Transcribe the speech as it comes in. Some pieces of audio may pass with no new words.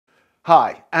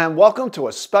Hi, and welcome to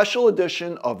a special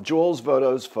edition of Jules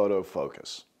Voto's Photo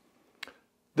Focus.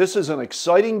 This is an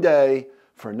exciting day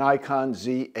for Nikon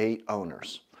Z8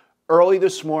 owners. Early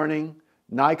this morning,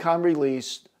 Nikon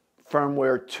released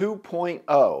firmware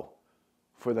 2.0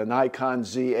 for the Nikon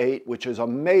Z8, which is a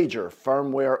major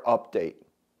firmware update.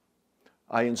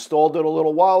 I installed it a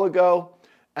little while ago,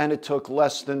 and it took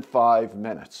less than 5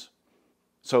 minutes.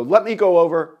 So let me go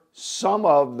over some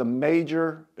of the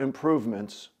major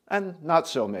improvements, and not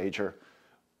so major,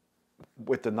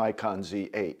 with the Nikon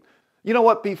Z8. You know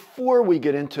what, before we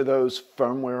get into those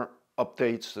firmware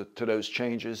updates, to those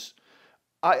changes,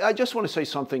 I just want to say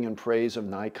something in praise of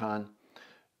Nikon.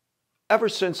 Ever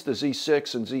since the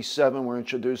Z6 and Z7 were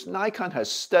introduced, Nikon has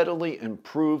steadily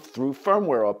improved through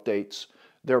firmware updates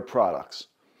their products.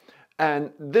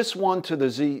 And this one to the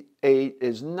Z8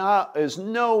 is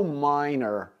no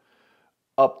minor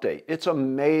update. It's a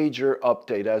major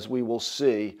update, as we will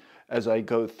see as I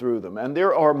go through them. And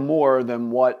there are more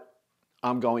than what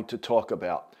I'm going to talk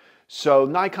about. So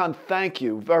Nikon, thank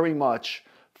you very much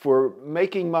for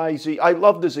making my I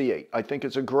love the Z8. I think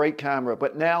it's a great camera,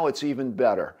 but now it's even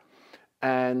better.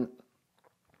 And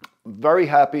very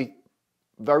happy,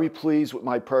 very pleased with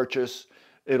my purchase.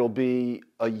 It'll be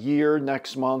a year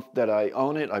next month that I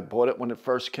own it. I bought it when it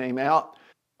first came out.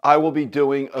 I will be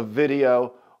doing a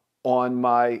video on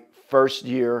my first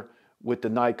year with the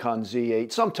Nikon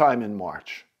Z8 sometime in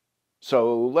March.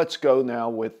 So let's go now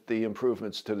with the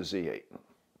improvements to the Z8.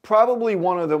 Probably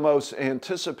one of the most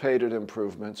anticipated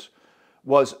improvements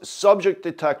was subject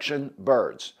detection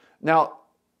birds. Now,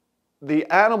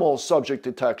 the animal subject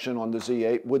detection on the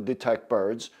Z8 would detect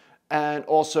birds, and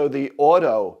also the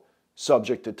auto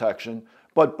subject detection,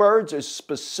 but birds is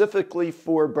specifically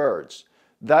for birds.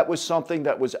 That was something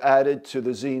that was added to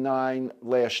the Z9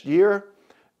 last year,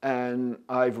 and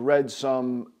I've read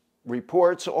some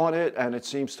reports on it, and it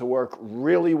seems to work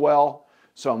really well.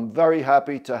 So I'm very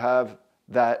happy to have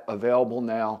that available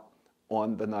now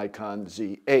on the Nikon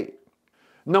Z8.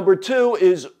 Number two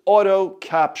is auto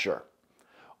capture.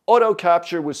 Auto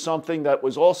capture was something that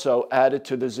was also added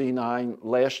to the Z9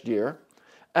 last year,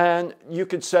 and you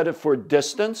could set it for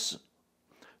distance.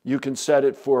 You can set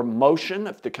it for motion,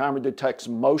 if the camera detects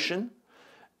motion,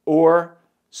 or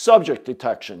subject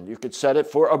detection. You could set it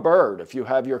for a bird. If you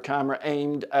have your camera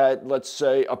aimed at, let's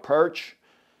say, a perch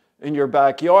in your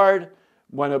backyard,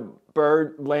 when a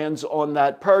bird lands on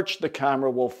that perch, the camera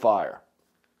will fire.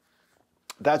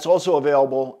 That's also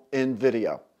available in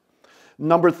video.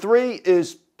 Number three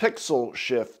is pixel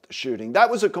shift shooting. That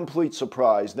was a complete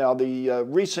surprise. Now, the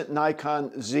recent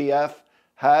Nikon ZF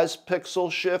has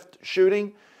pixel shift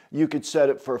shooting. You could set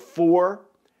it for 4,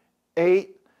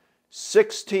 8,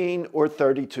 16, or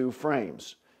 32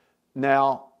 frames.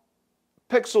 Now,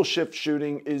 pixel shift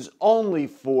shooting is only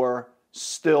for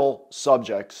still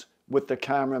subjects with the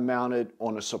camera mounted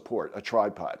on a support, a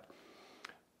tripod.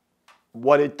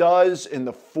 What it does in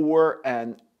the 4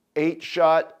 and 8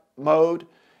 shot mode,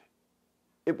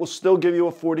 it will still give you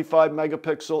a 45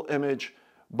 megapixel image,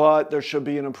 but there should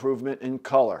be an improvement in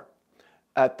color.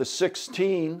 At the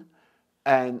 16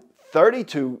 and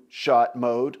 32 shot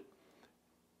mode,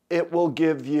 it will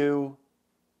give you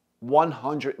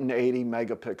 180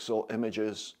 megapixel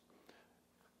images,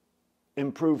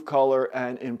 improved color,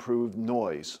 and improved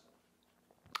noise.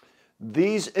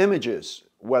 These images,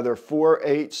 whether 4,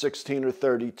 8, 16, or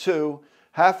 32,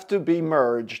 have to be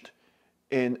merged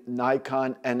in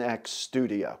Nikon NX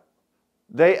Studio.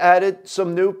 They added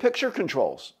some new picture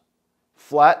controls: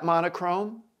 flat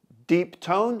monochrome, deep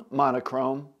tone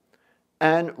monochrome,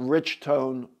 and rich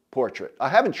tone portrait. I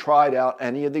haven't tried out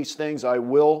any of these things. I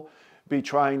will be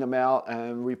trying them out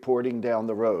and reporting down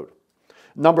the road.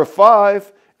 Number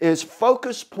 5 is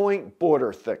focus point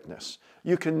border thickness.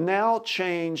 You can now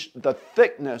change the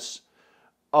thickness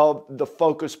of the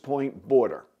focus point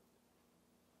border.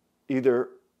 Either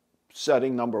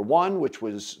setting number 1, which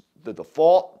was the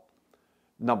default,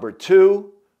 number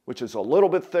 2, which is a little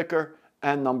bit thicker,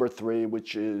 and number 3,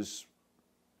 which is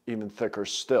even thicker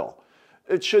still.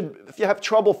 It should, if you have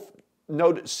trouble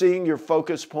seeing your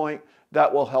focus point,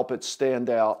 that will help it stand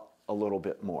out a little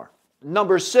bit more.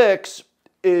 Number 6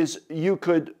 is you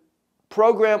could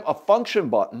program a function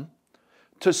button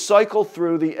to cycle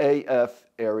through the AF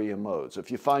area modes.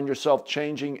 If you find yourself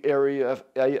changing AF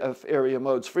area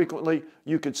modes frequently,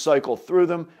 you could cycle through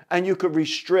them, and you could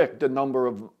restrict the number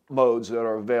of modes that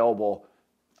are available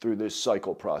through this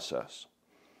cycle process.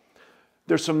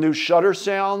 There's some new shutter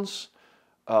sounds.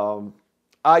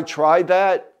 I tried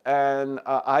that, and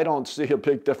I don't see a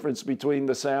big difference between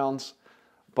the sounds,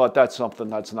 but that's something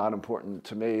that's not important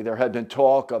to me. There had been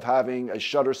talk of having a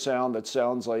shutter sound that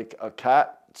sounds like a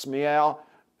cat's meow.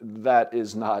 That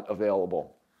is not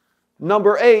available.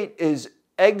 Number 8 is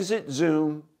exit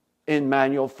zoom in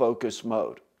manual focus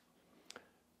mode.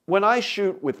 When I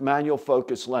shoot with manual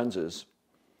focus lenses,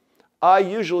 I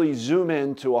usually zoom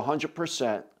in to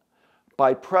 100%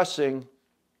 by pressing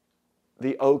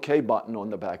the OK button on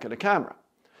the back of the camera.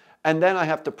 And then I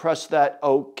have to press that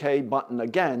OK button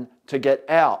again to get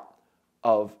out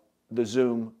of the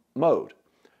zoom mode.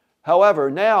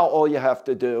 However, now all you have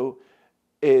to do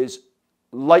is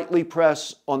lightly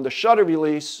press on the shutter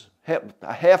release,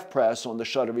 a half press on the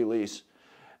shutter release,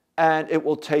 and it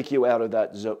will take you out of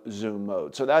that zoom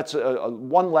mode. So that's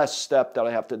one less step that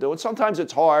I have to do. And sometimes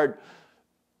it's hard.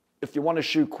 If you want to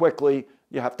shoot quickly,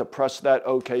 you have to press that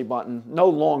OK button. No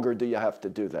longer do you have to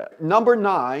do that. Number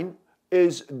 9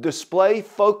 is display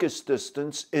focus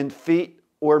distance in feet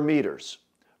or meters.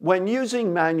 When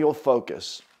using manual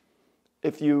focus,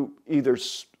 if you either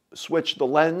switch the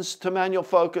lens to manual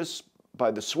focus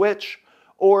by the switch,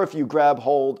 or if you grab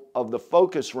hold of the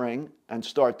focus ring and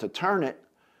start to turn it,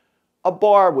 a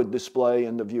bar would display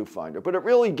in the viewfinder, but it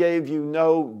really gave you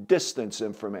no distance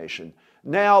information.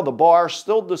 Now the bar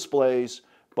still displays,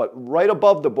 but right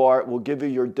above the bar it will give you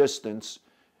your distance,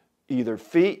 either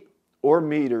feet or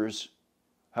meters,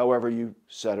 however you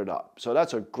set it up. So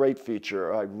that's a great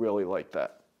feature. I really like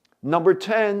that. Number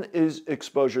 10 is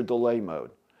exposure delay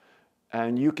mode.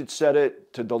 And you could set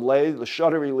it to delay the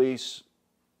shutter release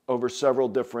over several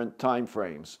different time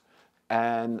frames.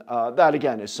 And that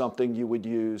again is something you would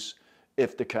use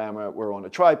if the camera were on a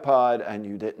tripod and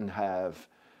you didn't have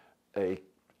a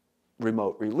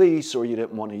remote release or you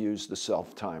didn't want to use the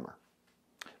self timer.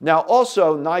 Now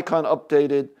also Nikon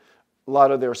updated a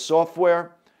lot of their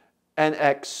software.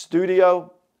 NX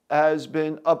Studio has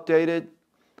been updated.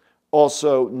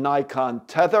 Also Nikon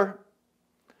Tether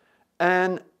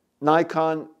and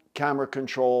Nikon Camera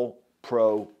Control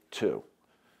Pro 2.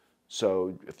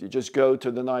 So if you just go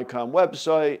to the Nikon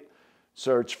website,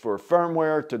 search for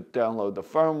firmware to download the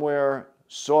firmware,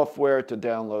 software to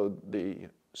download the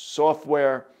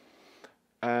software,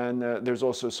 and there's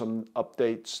also some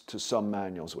updates to some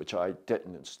manuals which I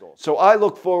didn't install. So I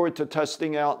look forward to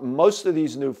testing out most of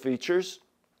these new features,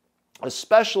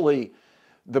 especially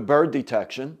the bird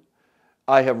detection.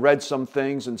 I have read some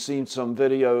things and seen some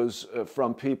videos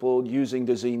from people using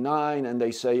the Z9, and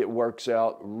they say it works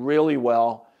out really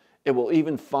well. It will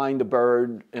even find a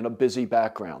bird in a busy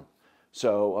background.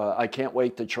 So I can't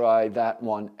wait to try that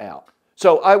one out.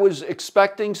 So I was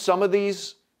expecting some of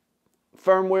these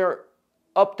firmware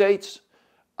updates.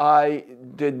 I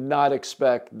did not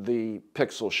expect the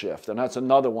pixel shift, and that's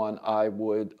another one I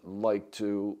would like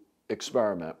to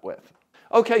experiment with.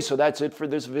 Okay, so that's it for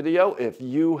this video. If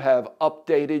you have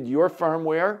updated your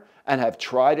firmware and have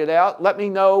tried it out, let me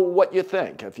know what you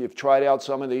think. If you've tried out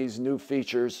some of these new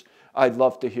features, I'd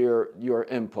love to hear your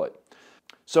input.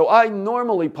 So I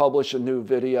normally publish a new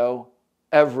video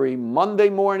every Monday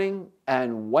morning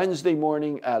and Wednesday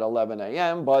morning at 11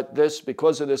 a.m., but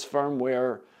because of this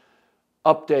firmware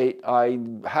update, I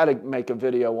had to make a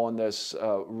video on this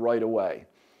right away.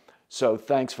 So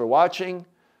thanks for watching.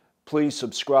 Please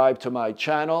subscribe to my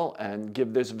channel and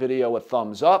give this video a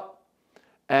thumbs up,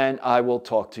 and I will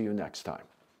talk to you next time.